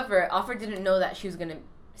 However, Offred didn't know that she was going to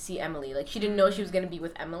see Emily. Like, she didn't know she was going to be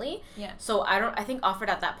with Emily. Yeah. So I think Offred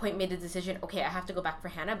at that point made the decision, okay, I have to go back for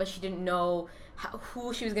Hannah, but she didn't know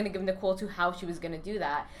who she was going to give Nicole to, how she was going to do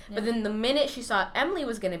that. Yeah. But then the minute she saw Emily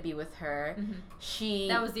was going to be with her,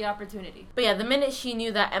 that was the opportunity. But yeah, the minute she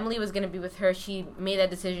knew that Emily was going to be with her, she made that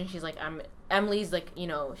decision. She's like, Emily's like, you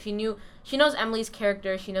know, she knows Emily's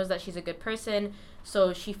character. She knows that she's a good person.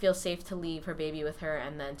 So she feels safe to leave her baby with her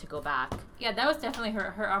and then to go back. Yeah, that was definitely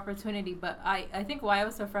her opportunity. But I think why I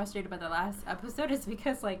was so frustrated by the last episode is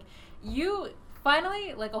because, like, you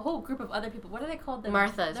finally, like, a whole group of other people, what are they called?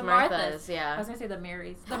 Marthas, yeah. I was going to say the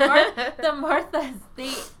Marys. The Marthas,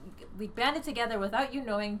 they banded together without you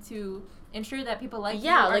knowing to ensure that people like you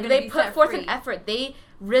are like, gonna they be put set forth free. an effort. They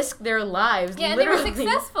risked their lives. Yeah, literally. and they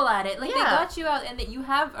were successful at it. Like, they got you out and that you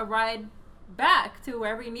have a ride back to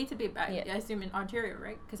wherever you need to be back. Yeah. I assume in Ontario,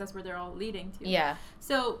 right? Because that's where they're all leading to. Yeah.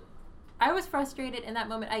 So I was frustrated in that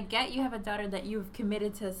moment. I get you have a daughter that you've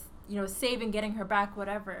committed to, you know, saving, getting her back,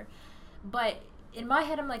 whatever. But in my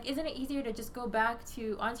head, I'm like, isn't it easier to just go back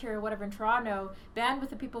to Ontario or whatever in Toronto, band with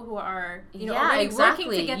the people who are, you know, already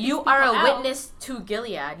working to get these people are a out. witness to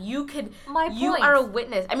Gilead. You could. My point. You are a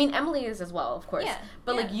witness. I mean, Emily is as well, of course. Yeah.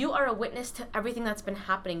 But like, you are a witness to everything that's been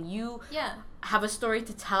happening. You Yeah. have a story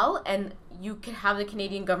to tell, and you can have the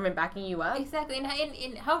Canadian government backing you up. Exactly.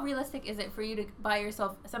 And how realistic is it for you to by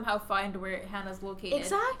yourself somehow find where Hannah's located?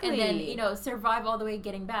 Exactly. And then, you know, survive all the way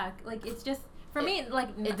getting back. Like, it's just, for me, like...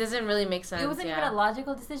 It doesn't really make sense. It wasn't even a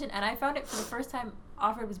logical decision, and I found it for the first time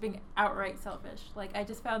Offred was being outright selfish. Like, I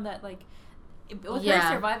just found that, like, with her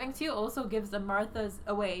surviving too also gives the Marthas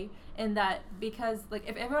away in that, because, like,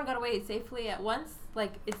 if everyone got away safely at once,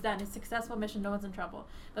 like, it's done. It's a successful mission. No one's in trouble.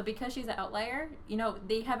 But because she's an outlier, you know,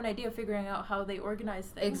 they have an idea of figuring out how they organize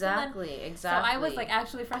things. Exactly. So I was, like,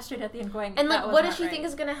 actually frustrated at the end going, and, like, what does she think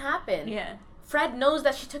is going to happen? Yeah. Fred knows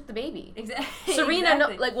that she took the baby. Exactly. Serena,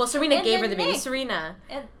 Serena and gave her the baby. Nick. Serena.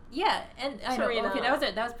 And yeah, and I know. Okay, that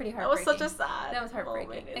was pretty heartbreaking. That was such a sad. That was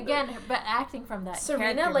heartbreaking. Again, but acting from that.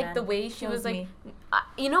 Serena, like, the way she was like,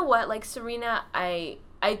 you know what? Like, Serena, I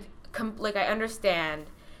understand.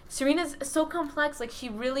 Serena's so complex. Like, she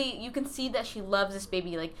really, you can see that she loves this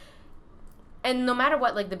baby. Like, and no matter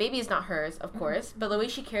what, like, the baby is not hers, of course, but the way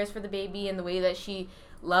she cares for the baby and the way that she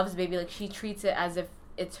loves the baby, like, she treats it as if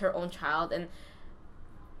it's her own child. And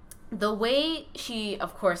the way she,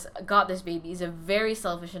 of course, got this baby is a very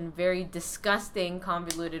selfish and very disgusting,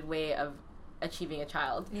 convoluted way of achieving a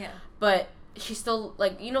child. Yeah. But she's still,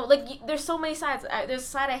 like, you know, like, there's so many sides. There's a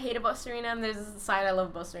side I hate about Serena, and there's a side I love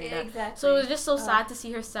about Serena. Exactly. So it was just so sad to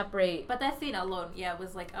see her separate. But that scene alone,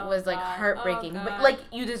 was like, oh, was, like, God. heartbreaking. Oh, but, like,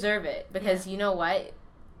 you deserve it, because you know what?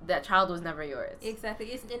 That child was never yours. Exactly.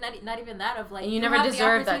 It's not even that of, like, and you never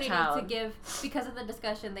deserved that child. To give, because of the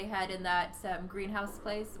discussion they had in that greenhouse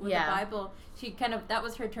place with the Bible, she kind of, that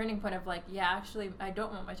was her turning point of, like, actually, I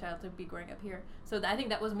don't want my child to be growing up here. So I think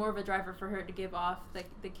that was more of a driver for her to give off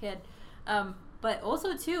the kid. But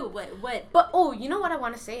also too, what? But you know what I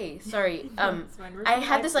want to say? Sorry. I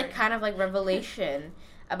had this, like, kind of, like, revelation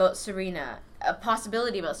about Serena, a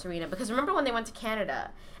possibility about Serena, because remember when they went to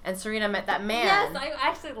Canada and Serena met that man? Yes, I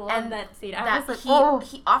actually love that scene. I was like,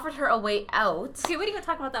 he offered her a way out. Okay, we didn't even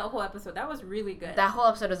talk about that whole episode. That was really good. That whole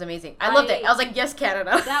episode was amazing. I loved it. I was like, yes,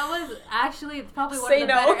 Canada. That was actually probably one of the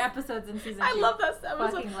better episodes in season 2. I love that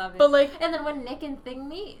episode. Fucking love it. But, like, and then when Nick and Thing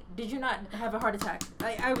meet, did you not have a heart attack?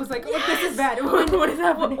 I was like, oh, this is bad. What is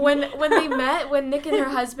happening? When they met, when Nick and her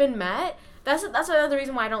husband met, that's another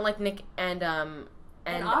reason why I don't like Nick and Offred.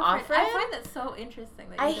 I find that so interesting.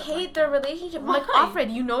 That I hate their relationship. I'm like,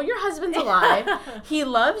 Offred, you know your husband's alive. He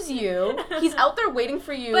loves you. He's out there waiting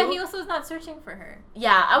for you. But he also is not searching for her.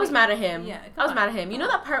 Yeah, I was mad at him. Yeah, I was mad at him. You know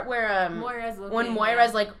that part where Moira's looking, when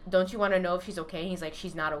Moira's like, don't you want to know if she's okay? And he's like,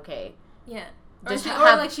 she's not okay. Yeah. He's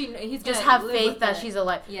Just have faith that she's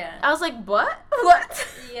alive. Yeah. I was like, what? What?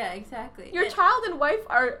 Yeah, exactly. Your child and wife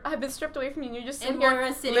have been stripped away from you, and you're just sitting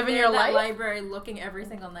here living your life. Library looking every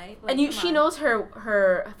single night. Like, and she knows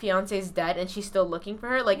her fiance's dead, and she's still looking for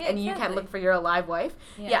her. Like, and you can't look for your alive wife.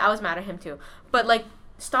 Yeah, I was mad at him too. But, like,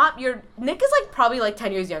 stop. Nick is, like, probably, like,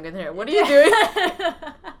 10 years younger than her. What are you doing?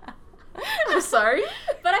 I'm sorry.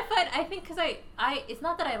 But I think because it's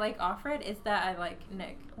not that I like Offred, it's that I like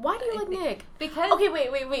Nick. Why do you like Nick? Because... Okay,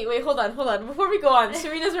 wait, hold on. Before we go on,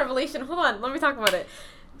 Serena's revelation, hold on, let me talk about it.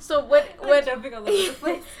 So when jumping all over the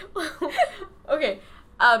place. Okay.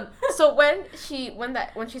 So when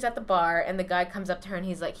she's at the bar and the guy comes up to her and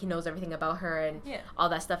he's like, he knows everything about her and all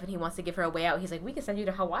that stuff and he wants to give her a way out. He's like, we can send you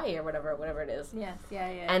to Hawaii or whatever it is. Yes, yeah.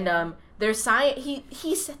 And there's science.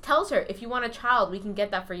 He tells her, if you want a child, we can get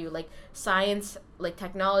that for you. Like, science, like,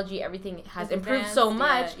 technology, everything has improved so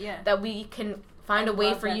much that we can find a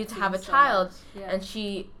way for you to have a child. Yeah. And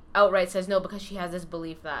she outright says no because she has this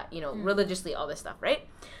belief that, religiously, all this stuff, right?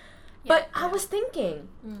 Yeah. But I was thinking,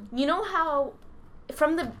 you know how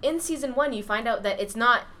in season 1 you find out that it's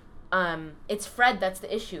not, it's Fred that's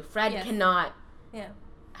the issue. Fred cannot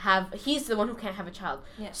he's the one who can't have a child.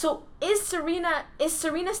 Yeah. So is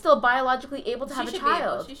Serena still biologically able to have a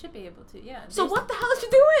child? She should be able to, yeah. So what the hell is she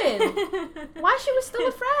doing? Why she was still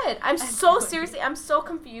with Fred? I'm so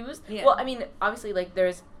confused. Yeah. Well, I mean, obviously, like,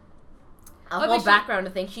 there's a whole background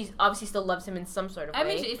to think. She obviously still loves him in some sort of way. I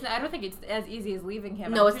mean, I don't think it's as easy as leaving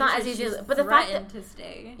him. No, it's not as easy as... But the fact that... to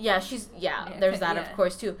stay. Yeah, there's that, of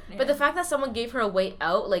course, too. Yeah. But the fact that someone gave her a way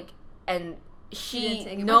out, like, and... But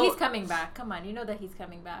he's coming back. Come on, you know that he's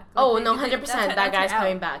coming back. Like, oh no, 100%. That guy's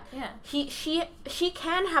coming back. Yeah. She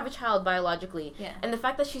can have a child biologically. Yeah. And the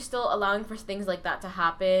fact that she's still allowing for things like that to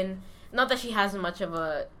happen, not that she has much of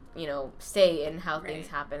a say in how things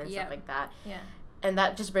happen and stuff like that. Yeah. And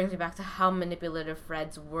that just brings me back to how manipulative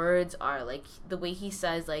Fred's words are. Like the way he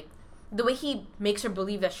says, like the way he makes her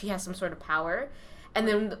believe that she has some sort of power. And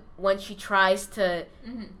then when she tries to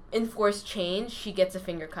enforce change, she gets a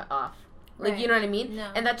finger cut off. Like, you know what I mean? No.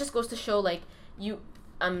 And that just goes to show, like,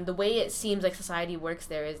 the way it seems like society works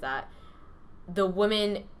there is that the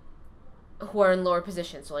women who are in lower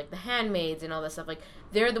positions, so, like, the handmaids and all that stuff, like,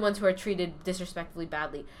 they're the ones who are treated disrespectfully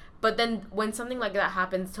badly. But then when something like that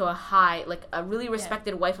happens to a really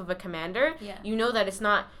respected wife of a commander, you know that it's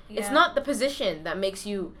not the position that makes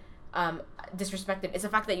you disrespected. It's the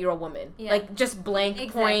fact that you're a woman. Yeah. Like, just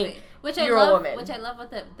blank point, you're a woman. Which I love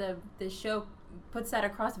what the show puts that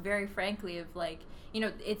across very frankly of, like,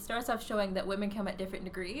 it starts off showing that women come at different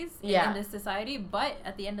degrees in this society, but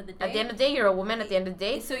at the end of the day, you're a woman. At the end of the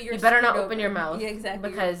day, so you better not open your mouth. Yeah, exactly.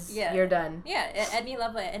 Because you're done. Yeah, at any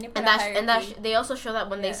level, at any point. And they also show that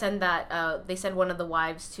when they send they send one of the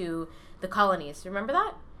wives to the colonies. Remember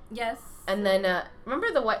that? Yes. And then remember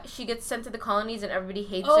she gets sent to the colonies and everybody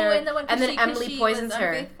hates her. And then Emily poisons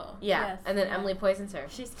her. Unfaithful. Yeah. Yes, and then Emily poisons her.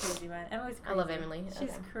 She's crazy, man. Emily's crazy. I love Emily.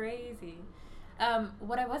 She's crazy.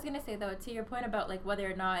 What I was gonna say though, to your point about like whether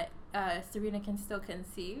or not Serena can still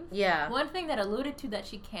conceive. Yeah. One thing that alluded to that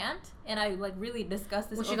she can't, and I like really discussed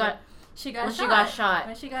this. When she got shot.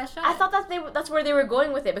 I thought that's where they were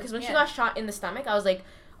going with it, because when she got shot in the stomach, I was like,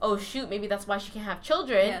 oh shoot, maybe that's why she can't have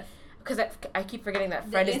children. Yes. Because I keep forgetting that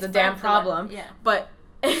Fred is the damn problem. Yeah. But.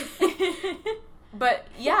 But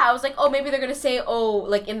yeah, I was like, oh, maybe they're gonna say, oh,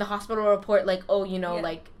 like in the hospital report, like, oh,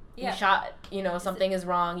 like. You shot, something is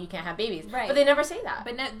wrong, you can't have babies. Right. But they never say that.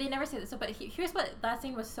 But they never say that. So, but here's what that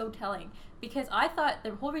scene was so telling. Because I thought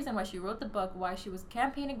the whole reason why she wrote the book, why she was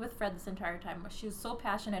campaigning with Fred this entire time, was she was so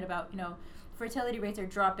passionate about, fertility rates are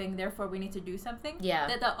dropping, therefore we need to do something. Yeah.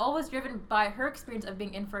 That all was driven by her experience of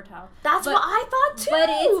being infertile. That's what I thought too. But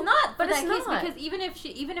it's not. But it's not. Because even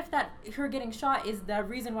if that her getting shot is the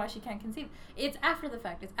reason why she can't conceive, it's after the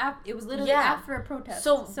fact. It was literally after a protest.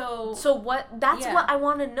 So what? That's what I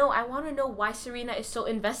want to know. I want to know why Serena is so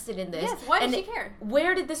invested in this. Yes. Why does she care?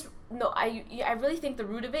 Where did this? No, I really think the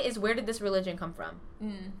root of it is, where did this religion come from?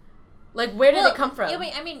 Like, where did it come from?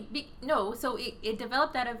 No. So it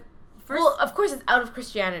developed out of. Well, of course, it's out of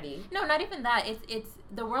Christianity. No, not even that. It's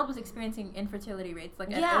the world was experiencing infertility rates,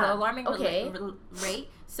 like an alarming rate.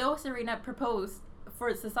 So Serena proposed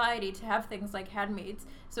for society to have things like handmaids,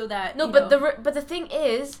 so that but the thing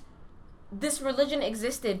is, this religion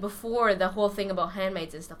existed before the whole thing about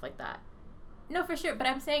handmaids and stuff like that. No, for sure. But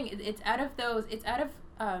I'm saying it's out of those. It's out of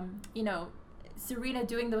Serena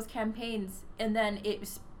doing those campaigns, and then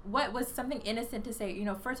what was something innocent to say,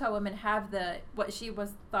 fertile women have what she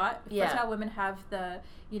was thought, fertile women have the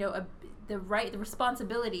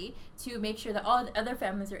responsibility to make sure that all the other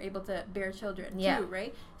families are able to bear children too,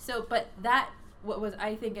 right? So, but that, what was,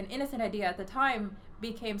 I think, an innocent idea at the time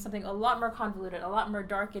became something a lot more convoluted, a lot more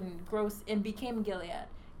dark and gross, and became Gilead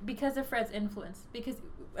because of Fred's influence. Because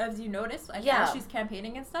as you notice, as she's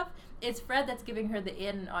campaigning and stuff, it's Fred that's giving her the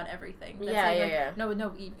in on everything. That's No,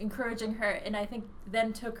 encouraging her, and I think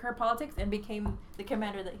then took her politics and became the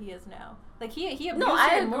commander that he is now. Like he abused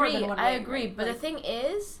her in more than one way. I agree, right? But the thing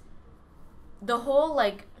is, the whole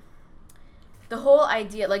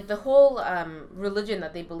idea, like the whole religion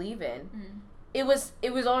that they believe in, it was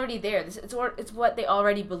already there. It's what they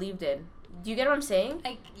already believed in. Do you get what I'm saying?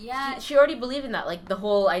 She already believed in that, like the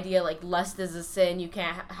whole idea, like lust is a sin. You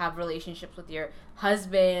can't have relationships with your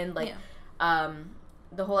husband. Like,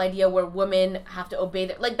 the whole idea where women have to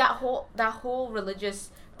obey like that whole religious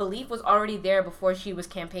belief was already there before she was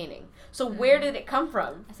campaigning. So where did it come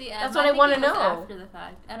from? See, that's what I want to know. After the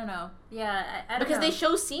fact, I don't know. Yeah, I don't because know. they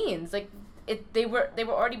show scenes like. they were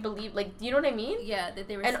already believed, like, you know what I mean? Yeah, that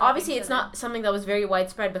they were. And obviously it's not something that was very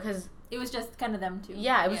widespread because it was just kind of them too.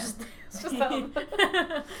 Yeah, it was just them.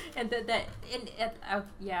 And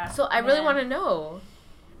yeah. So I really want to know.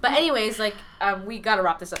 But anyways, like, we gotta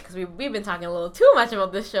wrap this up because we've been talking a little too much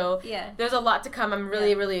about this show. Yeah. There's a lot to come. I'm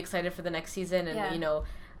really really excited for the next season, and you know,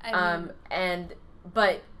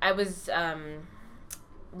 but I was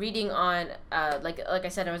reading on like I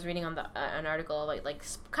said, I was reading on an article like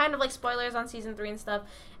kind of like spoilers on season 3 and stuff,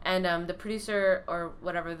 and the producer or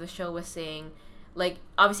whatever the show was saying, like,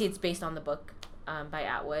 obviously it's based on the book by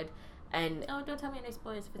Atwood. And don't tell me any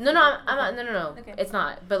spoilers. No, I'm not. No. Okay. It's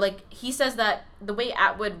not. But like he says that the way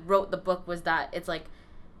Atwood wrote the book was that it's like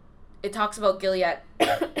it talks about Gilead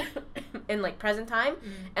in like present time,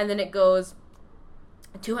 and then it goes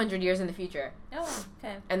 200 years in the future. Oh,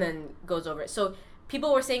 okay. And then goes over it. So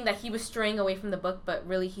people were saying that he was straying away from the book, but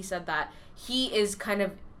really he said that he is kind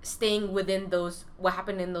of staying within those what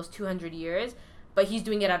happened in those 200 years. But he's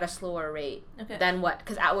doing it at a slower rate than what...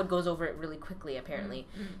 Because Atwood goes over it really quickly, apparently.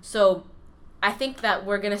 So, I think that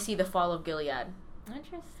we're going to see the fall of Gilead.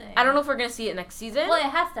 Interesting. I don't know if we're going to see it next season. Well,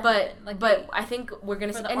 it has to happen. Like, but I think we're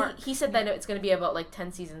going to see... And he said that it's going to be about, like,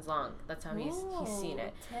 10 seasons long. That's how he's seen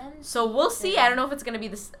it. 10 so, we'll see. I don't know if it's going to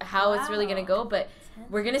be how it's really going to go, but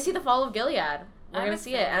we're going to see the fall of Gilead. We're going to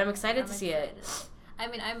see it, and I'm excited to see it. I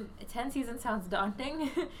mean, 10 seasons sounds daunting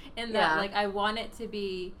in that, like, I want it to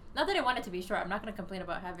be... Not that I want it to be short. I'm not going to complain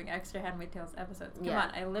about having extra Handmaid's Tales episodes. Come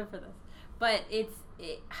on, I live for this. But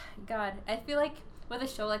God, I feel like with a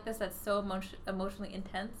show like this that's so emotionally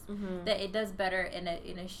intense, that it does better in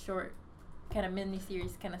a short kind of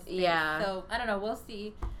mini-series kind of space. Yeah. So, I don't know. We'll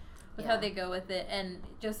see with how they go with it. And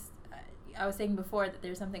just... I was saying before that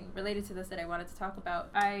there's something related to this that I wanted to talk about.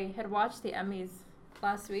 I had watched the Emmys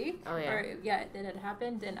last week. Oh, yeah. It had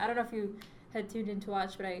happened. And I don't know if you had tuned in to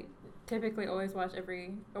watch, but I typically always watch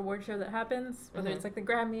every award show that happens, whether it's like the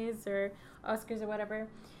Grammys or Oscars or whatever.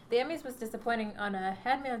 The Emmys was disappointing on a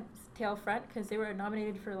Handmaid's Tale front because they were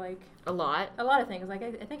nominated for like a lot of things. Like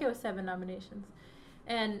I think it was 7 nominations,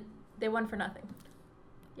 and they won for nothing.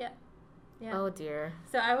 Yeah. Oh dear.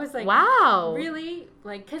 So I was like, wow, really,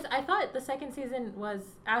 like, because I thought the second season was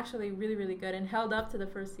actually really really good and held up to the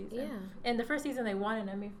first season. Yeah. And the first season they won an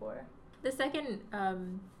Emmy for. The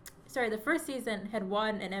first season had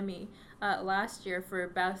won an Emmy last year for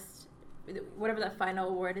best, whatever that final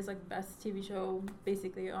award is, like best TV show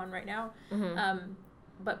basically on right now.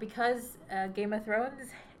 But because Game of Thrones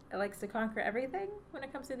likes to conquer everything when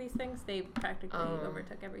it comes to these things, they practically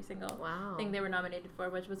overtook every single thing they were nominated for,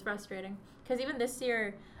 which was frustrating. Because even this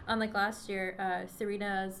year, unlike last year,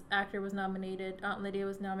 Serena's actor was nominated, Aunt Lydia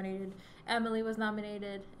was nominated, Emily was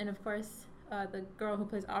nominated, and of course, the girl who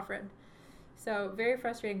plays Offred. So very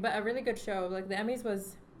frustrating, but a really good show. Like the Emmys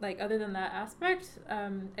was like, other than that aspect,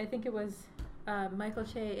 I think it was Michael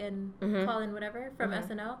Che and Colin whatever from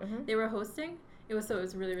SNL. They were hosting. It was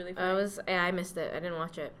really really funny. I missed it. I didn't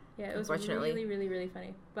watch it. Yeah, it was really really really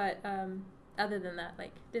funny. But other than that,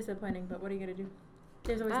 like, disappointing. But what are you gonna do?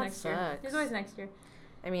 There's always next year. There's always next year.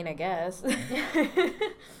 I mean, I guess.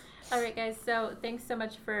 All right, guys. So thanks so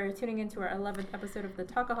much for tuning into our 11th episode of the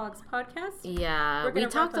Talkaholics podcast. Yeah, we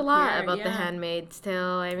talked a lot about The Handmaid's Tale.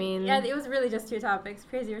 I mean, yeah, it was really just 2 topics: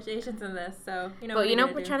 Crazy Rich Asians and this. So But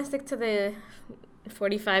we're trying to stick to the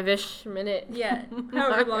 45-ish minute. Yeah,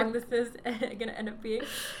 however long this is gonna end up being.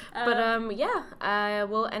 But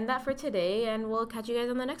we'll end that for today, and we'll catch you guys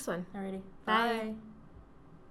on the next one. Alrighty, bye.